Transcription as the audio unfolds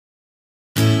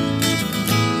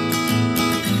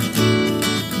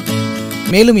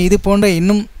மேலும் இது போன்ற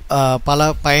இன்னும் பல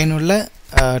பயனுள்ள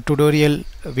டுடோரியல்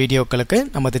வீடியோக்களுக்கு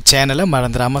நமது சேனலை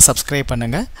மறந்துடாமல் சப்ஸ்கிரைப்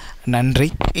பண்ணுங்கள். நன்றி.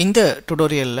 இந்த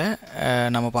டுடோரியலில்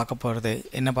நம்ம பார்க்க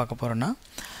போகிறோன்னா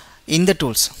இந்த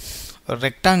tools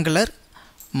rectangular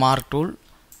mark tool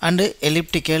and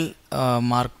elliptical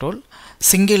mark tool,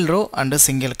 single row and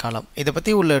single காலம். இதை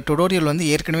பற்றி உள்ள டுடோரியல் வந்து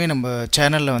ஏற்கனவே நம்ம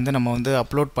சேனலில் நம்ம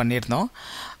அப்லோட் பண்ணியிருந்தோம்.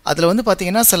 அதில்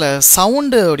பார்த்திங்கன்னா சில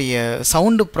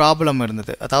சவுண்டு ப்ராப்ளம்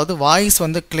இருந்தது. அதாவது வாய்ஸ்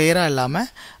கிளியராக இல்லாமல்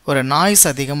ஒரு நாய்ஸ்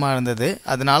அதிகமாக இருந்தது.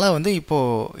 அதனால்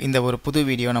இப்போது இந்த ஒரு புது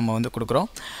வீடியோ நம்ம கொடுக்குறோம்,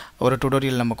 ஒரு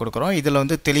டுடோரியல் நம்ம கொடுக்குறோம்.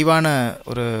 இதில் தெளிவான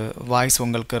ஒரு வாய்ஸ்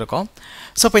உங்களுக்கு இருக்கும்.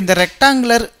 ஸோ இப்போ இந்த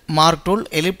rectangular mark tool,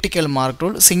 elliptical mark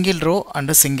tool, single row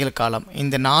and single காலம்,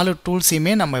 இந்த 4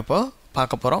 டூல்ஸையுமே நம்ம இப்போ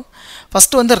பார்க்க போகிறோம்.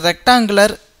 ஃபஸ்ட்டு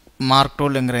ரெக்டாங்குலர் மார்க்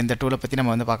டூலுங்கிற இந்த டூலை பற்றி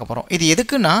நம்ம பார்க்க போகிறோம். இது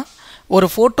எதுக்குன்னா, ஒரு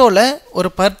ஃபோட்டோவில் ஒரு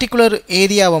பர்டிகுலர்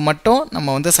ஏரியாவை மட்டும்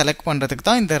நம்ம செலக்ட் பண்ணுறதுக்கு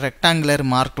தான் இந்த ரெக்டாங்குலர்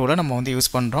மார்க் டூலை நம்ம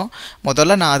யூஸ் பண்ணுறோம்.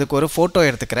 முதல்ல நான் அதுக்கு ஒரு ஃபோட்டோ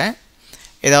எடுத்துக்கிறேன்.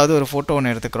 ஏதாவது ஒரு ஃபோட்டோ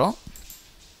ஒன்று எடுத்துக்கிறோம்.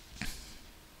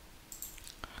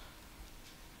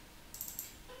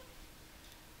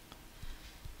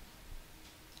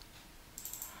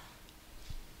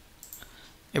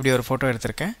 இப்படி ஒரு ஃபோட்டோ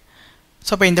எடுத்திருக்கேன்.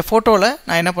 ஸோ இப்போ இந்த ஃபோட்டோவில்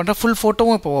நான் என்ன பண்ணுறேன், ஃபுல்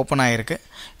ஃபோட்டோவும் இப்போ ஓப்பன் ஆகிருக்கு.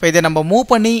 இப்போ இதை நம்ம மூவ்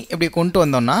பண்ணி இப்படி கொண்டு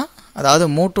வந்தோம்னா, அதாவது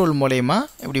மூவ் டூல் மூலயமா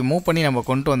இப்படி மூவ் பண்ணி நம்ம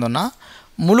கொண்டு வந்தோம்னா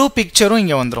முழு பிக்சரும்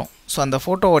இங்கே வந்துடும். ஸோ அந்த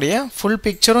ஃபோட்டோவுடைய ஃபுல்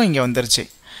பிக்சரும் இங்கே வந்துருச்சு.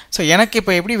 ஸோ எனக்கு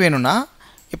இப்போ எப்படி வேணும்னா,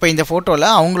 இப்போ இந்த ஃபோட்டோவில்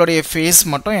அவங்களுடைய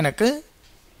ஃபேஸை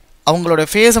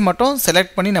மட்டும்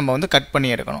செலக்ட் பண்ணி நம்ம கட் பண்ணி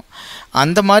எடுக்கணும்.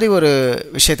 அந்த மாதிரி ஒரு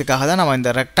விஷயத்துக்காக தான் நம்ம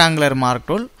இந்த rectangular mark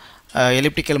tool,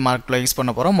 elliptical mark டூலை யூஸ்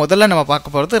பண்ண போகிறோம். முதல்ல நம்ம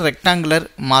பார்க்க போகிறது ரெக்டாங்குலர்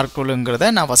மார்க் டூலுங்கிறத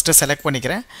நான் ஃபஸ்ட்டு செலக்ட்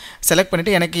பண்ணிக்கிறேன். செலக்ட்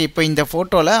பண்ணிவிட்டு எனக்கு இப்போ இந்த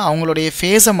ஃபோட்டோவில் அவங்களுடைய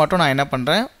ஃபேஸை மட்டும் நான் என்ன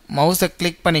பண்ணுறேன், மவுஸை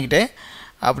கிளிக் பண்ணிக்கிட்டு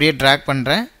அப்படியே ட்ராக்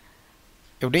பண்ணுறேன்.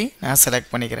 இப்படி நான்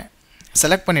செலக்ட் பண்ணிக்கிறேன்.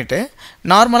 செலக்ட் பண்ணிவிட்டு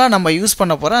நார்மலாக நம்ம யூஸ்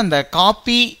பண்ண போகிற அந்த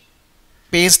காப்பி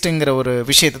பேஸ்ட்டுங்கிற ஒரு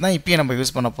விஷயத்தை தான் இப்போயும் நம்ம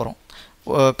யூஸ் பண்ண போகிறோம்.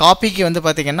 காப்பிக்கு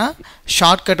பார்த்திங்கன்னா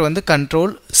ஷார்ட்கட்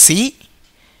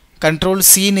கண்ட்ரோல்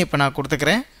சின்னு இப்போ நான்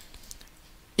கொடுத்துக்கிறேன்.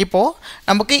 இப்போது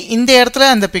நமக்கு இந்த இடத்துல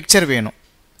அந்த பிக்சர் வேணும்.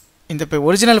 இந்த இப்போ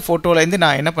ஒரிஜினல் ஃபோட்டோவிலேருந்து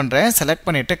நான் என்ன பண்ணுறேன், செலக்ட்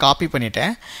பண்ணிவிட்டு காப்பி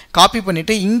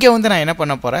பண்ணிவிட்டு இங்கே நான் என்ன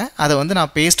பண்ண போகிறேன், அதை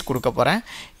நான் பேஸ்ட் கொடுக்க போகிறேன்.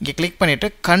 இங்கே கிளிக் பண்ணிவிட்டு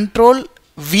கண்ட்ரோல்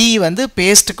வி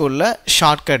பேஸ்ட்டுக்கு உள்ள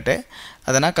ஷார்ட்கட்டு,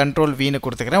 அதை நான் கண்ட்ரோல் வின்னு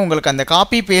கொடுத்துக்கிறேன். உங்களுக்கு அந்த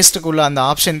காப்பி பேஸ்ட்டுக்கு உள்ள அந்த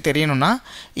ஆப்ஷன் தெரியணும்னா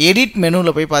எடிட்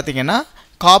மெனுவில் போய் பார்த்தீங்கன்னா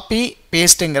காப்பி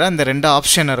பேஸ்ட்டுங்கிற அந்த 2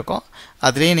 ஆப்ஷன் இருக்கும்.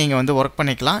 அதுலேயே நீங்கள் ஒர்க்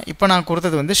பண்ணிக்கலாம். இப்போ நான்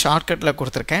கொடுத்தது ஷார்ட்கட்டில்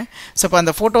கொடுத்துருக்கேன். ஸோ இப்போ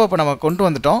அந்த ஃபோட்டோவை இப்போ நம்ம கொண்டு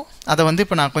வந்துட்டோம். அதை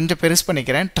இப்போ நான் கொஞ்சம் பெருசு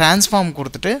பண்ணிக்கிறேன். ட்ரான்ஸ்ஃபார்ம்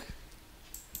கொடுத்துட்டு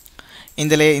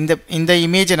இந்த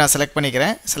இமேஜை நான் செலக்ட்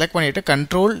பண்ணிக்கிறேன். செலக்ட் பண்ணிவிட்டு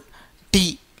கண்ட்ரோல் டி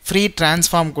ஃப்ரீ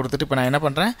ட்ரான்ஸ்ஃபார்ம் கொடுத்துட்டு இப்போ நான் என்ன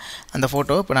பண்ணுறேன், அந்த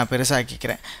ஃபோட்டோவை இப்போ நான்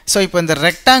பெருசாக்கிக்கிறேன். ஸோ இப்போ இந்த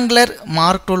ரெக்டாங்குலர்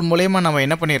மார்க் டூல் மூலயமா நம்ம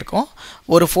என்ன பண்ணியிருக்கோம்,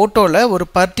 ஒரு ஃபோட்டோவில் ஒரு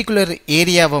பர்டிகுலர்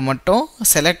ஏரியாவை மட்டும்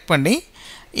செலக்ட் பண்ணி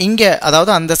இங்கே,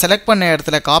 அதாவது அந்த செலக்ட் பண்ண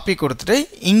இடத்துல காப்பி கொடுத்துட்டு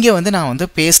இங்கே நான்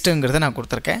பேஸ்ட்டுங்கிறத நான்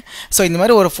கொடுத்துருக்கேன். ஸோ இந்த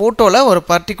மாதிரி ஒரு ஃபோட்டோவில் ஒரு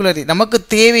பர்டிகுலர் நமக்கு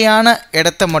தேவையான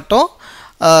இடத்த மட்டும்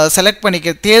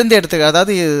செலக்ட் தேர்ந்தெடுத்து,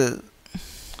 அதாவது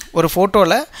ஒரு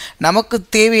ஃபோட்டோவில் நமக்கு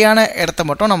தேவையான இடத்த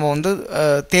மட்டும் நம்ம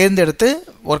தேர்ந்தெடுத்து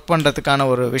ஒர்க் பண்ணுறதுக்கான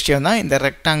ஒரு விஷயம் தான் இந்த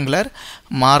ரெக்டாங்குலர்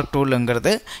மார்க்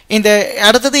டூலுங்கிறது. இந்த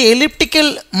அடுத்தது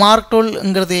எலிப்டிக்கல் மார்க்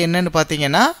டூலுங்கிறது என்னென்னு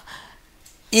பார்த்தீங்கன்னா,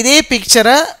 இதே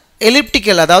பிக்சரை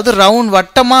எலிப்டிக்கல், அதாவது ரவுண்ட்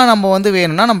வட்டமாக நம்ம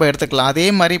வேணும்னா நம்ம எடுத்துக்கலாம். அதே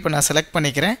மாதிரி இப்போ நான் செலக்ட்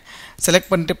பண்ணிக்கிறேன். செலக்ட்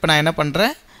பண்ணிட்டு இப்போ நான் என்ன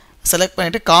பண்ணுறேன், செலக்ட்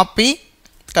பண்ணிவிட்டு காப்பி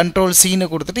கண்ட்ரோல் சின்னு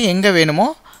கொடுத்துட்டு எங்கே வேணுமோ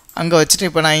அங்கே வச்சுட்டு,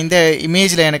 இப்போ நான் இந்த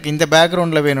இமேஜில் எனக்கு இந்த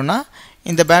பேக்ரவுண்டில் வேணும்னா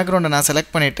இந்த பேக்ரவுண்டை நான்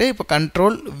செலக்ட் பண்ணிவிட்டு இப்போ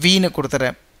கண்ட்ரோல் வின்னு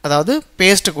கொடுத்துட்றேன், அதாவது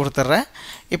பேஸ்ட்டு கொடுத்துட்றேன்.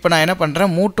 இப்போ நான் என்ன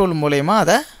பண்ணுறேன், மூவ் டூல் மூலயமா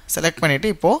அதை செலக்ட் பண்ணிவிட்டு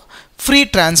இப்போது ஃப்ரீ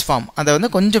ட்ரான்ஸ்ஃபார்ம் அதை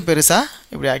கொஞ்சம் பெருசாக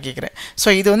இப்படி ஆக்கிக்கிறேன். ஸோ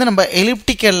இது நம்ம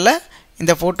எலிப்டிக்கலில்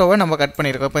இந்த ஃபோட்டோவை நம்ம கட்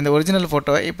பண்ணியிருக்கோம். இப்போ இந்த ஒரிஜினல்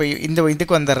ஃபோட்டோவை இப்போ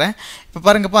இதுக்கு வந்துடுறேன். இப்போ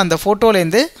பாருங்கப்போ அந்த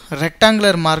ஃபோட்டோலேருந்து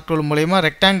ரெக்டாங்குலர் மார்க் டூல் மூலயமா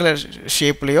ரெக்டாங்குலர்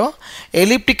ஷேப்லேயோ,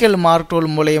 எலிப்டிக்கல் மார்க் டூல்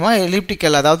மூலயமா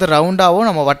எலிப்டிக்கல், அதாவது ரவுண்டாகவும்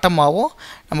நம்ம வட்டமாகவும்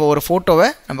நம்ம ஒரு ஃபோட்டோவை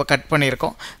நம்ம கட்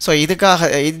பண்ணியிருக்கோம். ஸோ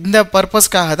இந்த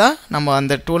பர்பஸ்க்காக தான் நம்ம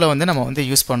அந்த டூலை நம்ம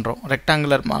யூஸ் பண்ணுறோம்,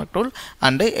 rectangular mark tool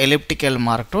and elliptical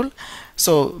mark tool.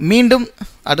 So மீண்டும்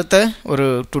அடுத்த ஒரு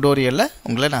டுடோரியலில்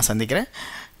உங்களை நான் சந்திக்கிறேன்.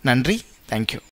 நன்றி. தேங்க்யூ.